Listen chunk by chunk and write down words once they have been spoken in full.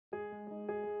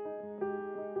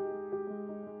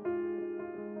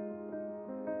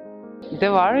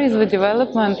Devar is the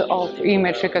development of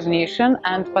image recognition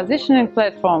and positioning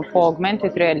platform for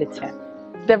augmented reality.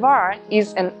 Devar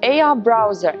is an AR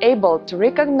browser able to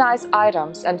recognize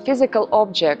items and physical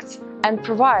objects and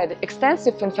provide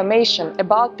extensive information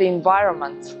about the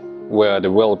environment. We are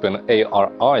developing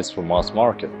AR eyes for mass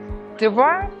market.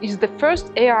 Devar is the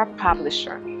first AR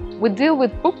publisher. We deal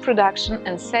with book production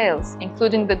and sales,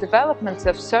 including the development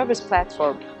of service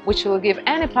platform, which will give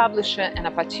any publisher an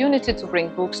opportunity to bring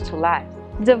books to life.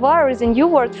 Devar is a new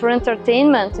word for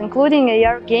entertainment, including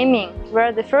AR gaming. We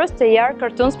are the first AR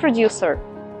cartoons producer.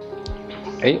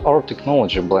 AR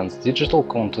technology blends digital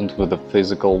content with the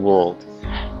physical world.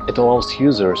 It allows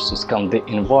users to scan the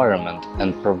environment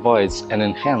and provides an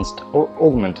enhanced or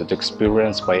augmented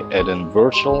experience by adding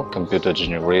virtual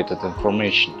computer-generated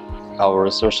information. Our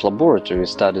research laboratory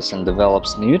studies and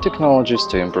develops new technologies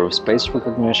to improve space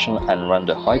recognition and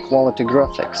render high-quality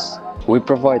graphics. We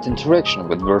provide interaction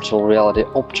with virtual reality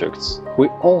objects. We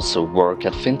also work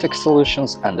at fintech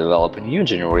solutions and develop a new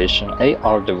generation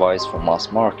AR device for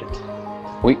mass market.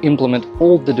 We implement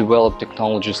all the developed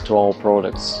technologies to our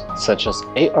products, such as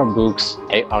AR books,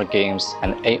 AR games,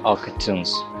 and AR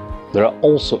cartoons. They are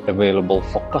also available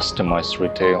for customized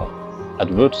retail,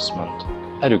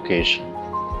 advertisement, education,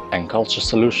 and culture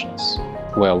solutions.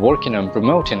 We are working on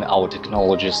promoting our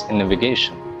technologies in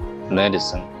navigation,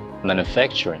 medicine,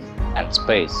 manufacturing, and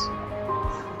space.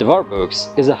 Devar Books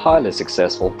is a highly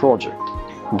successful project.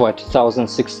 By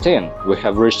 2016, we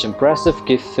have reached impressive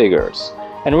key figures,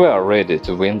 and we are ready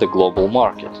to win the global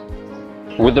market.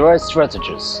 With the right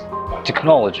strategies,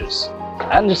 technologies,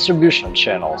 and distribution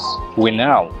channels, we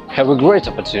now have a great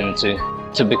opportunity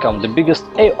to become the biggest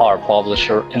AR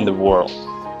publisher in the world.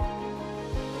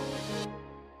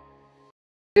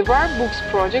 Devar Books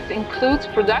project includes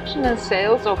production and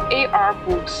sales of AR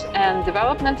books and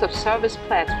development of service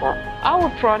platform. Our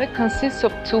product consists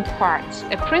of two parts,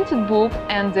 a printed book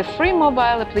and a free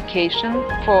mobile application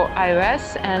for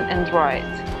iOS and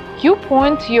Android. You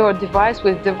point your device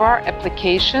with Devar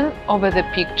application over the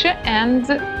picture and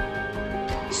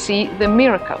see the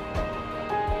miracle.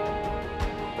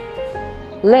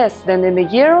 Less than in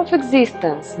a year of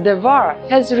existence, Devar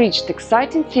has reached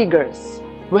exciting figures.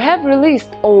 We have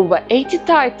released over 80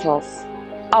 titles.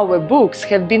 Our books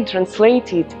have been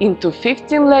translated into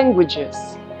 15 languages.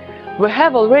 We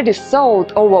have already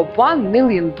sold over 1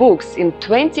 million books in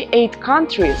 28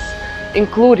 countries,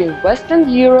 including Western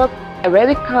Europe,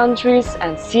 Arabic countries,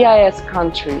 and CIS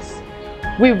countries.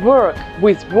 We work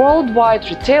with worldwide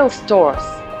retail stores.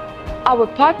 Our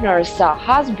partners are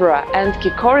Hasbro and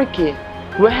Kikoriki.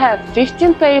 We have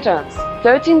 15 patents,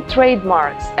 13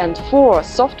 trademarks and 4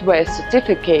 software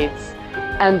certificates.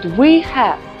 And we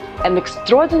have an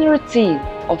extraordinary team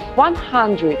of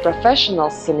 100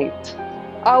 professionals in it.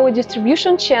 Our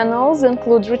distribution channels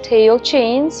include retail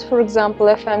chains, for example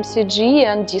FMCG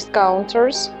and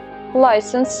discounters,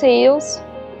 license sales,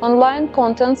 online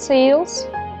content sales,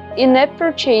 in-app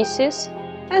purchases,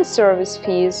 and service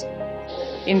fees.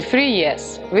 In 3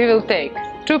 years, we will take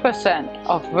 2%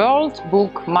 of world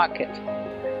book market.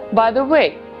 By the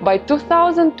way, by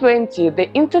 2020,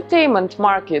 the entertainment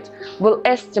market will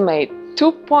estimate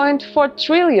 $2.4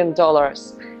 trillion,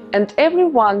 and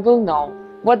everyone will know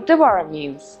what Devar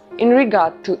means in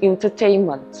regard to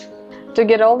entertainment. To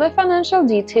get all the financial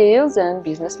details and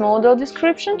business model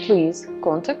description, please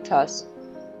contact us.